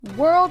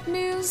World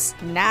news,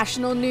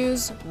 national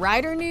news,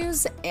 rider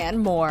news, and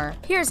more.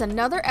 Here's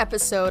another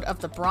episode of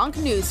the Bronc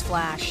News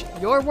Flash,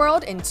 your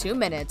world in 2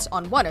 minutes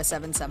on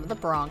 107.7 The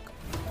Bronc.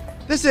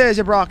 This is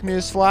your Bronc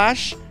News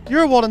Flash,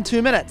 your world in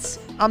 2 minutes.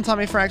 I'm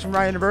Tommy Franks from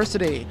Rider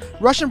University.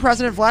 Russian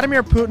President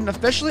Vladimir Putin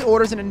officially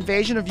orders an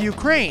invasion of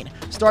Ukraine,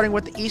 starting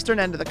with the eastern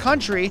end of the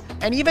country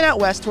and even out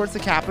west towards the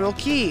capital,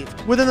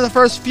 Kyiv. Within the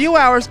first few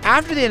hours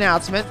after the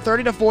announcement,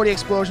 30 to 40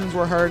 explosions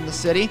were heard in the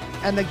city,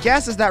 and the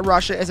guess is that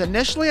Russia is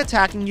initially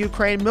attacking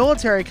Ukraine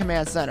military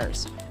command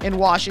centers. In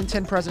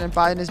Washington, President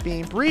Biden is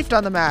being briefed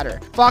on the matter.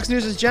 Fox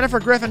News' Jennifer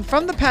Griffin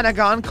from the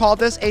Pentagon called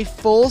this a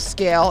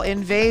full-scale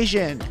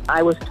invasion.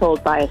 I was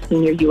told by a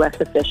senior U.S.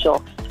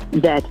 official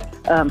that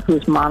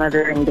who's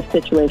monitoring the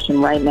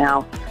situation right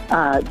now,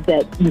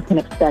 that you can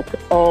expect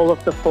all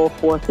of the full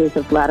forces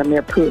of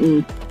Vladimir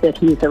Putin that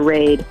he's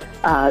arrayed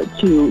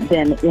to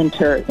then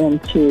enter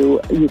into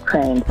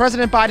Ukraine.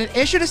 President Biden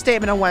issued a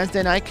statement on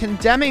Wednesday night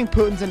condemning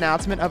Putin's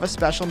announcement of a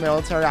special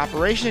military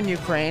operation in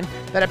Ukraine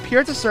that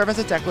appeared to serve as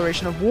a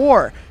declaration of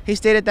war. He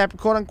stated that,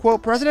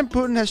 quote-unquote, President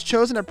Putin has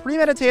chosen a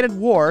premeditated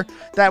war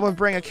that would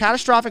bring a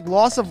catastrophic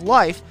loss of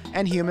life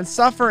and human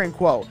suffering,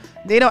 quote.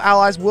 NATO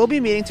allies will be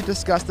meeting to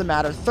discuss the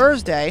matter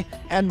Thursday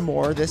and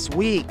more this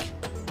week.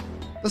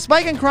 The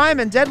spike in crime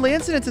and deadly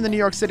incidents in the New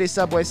York City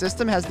subway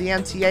system has the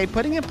MTA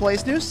putting in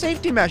place new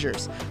safety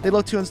measures. They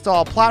look to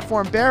install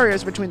platform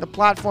barriers between the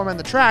platform and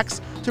the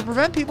tracks to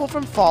prevent people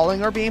from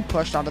falling or being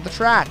pushed onto the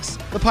tracks.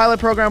 The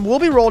pilot program will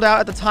be rolled out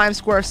at the Times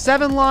Square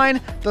 7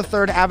 line, the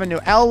 3rd Avenue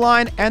L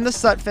line, and the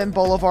Sutphin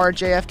Boulevard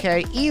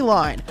JFK E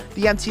line.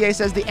 The MTA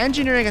says the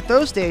engineering at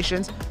those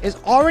stations is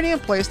already in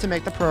place to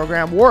make the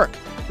program work.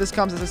 This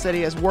comes as the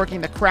city is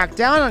working to crack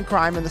down on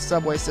crime in the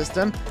subway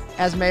system,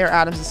 as Mayor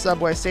Adams'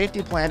 subway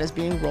safety plan is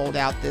being rolled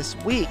out this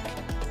week.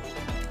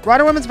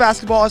 Rider women's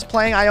basketball is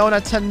playing Iona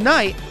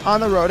tonight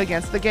on the road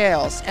against the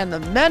Gales, and the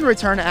men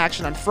return to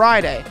action on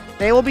Friday.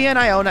 They will be in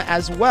Iona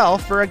as well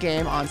for a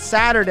game on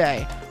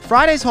Saturday.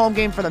 Friday's home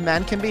game for the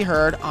men can be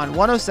heard on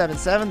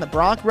 107.7 The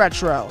Bronc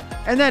Retro.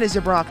 And that is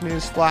your Bronc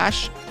News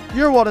Flash,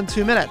 your world in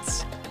 2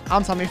 minutes.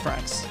 I'm Tommy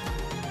Franks.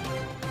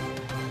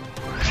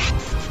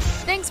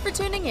 Thanks for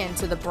tuning in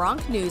to the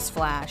Bronc News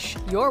Flash,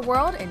 your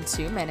world in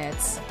 2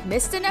 minutes.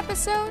 Missed an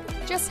episode?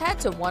 Just head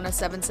to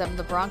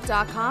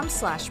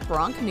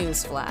 1077thebronc.com/Bronc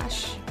News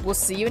Flash. We'll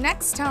see you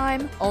next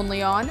time,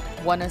 only on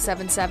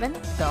 107.7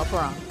 The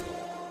Bronc.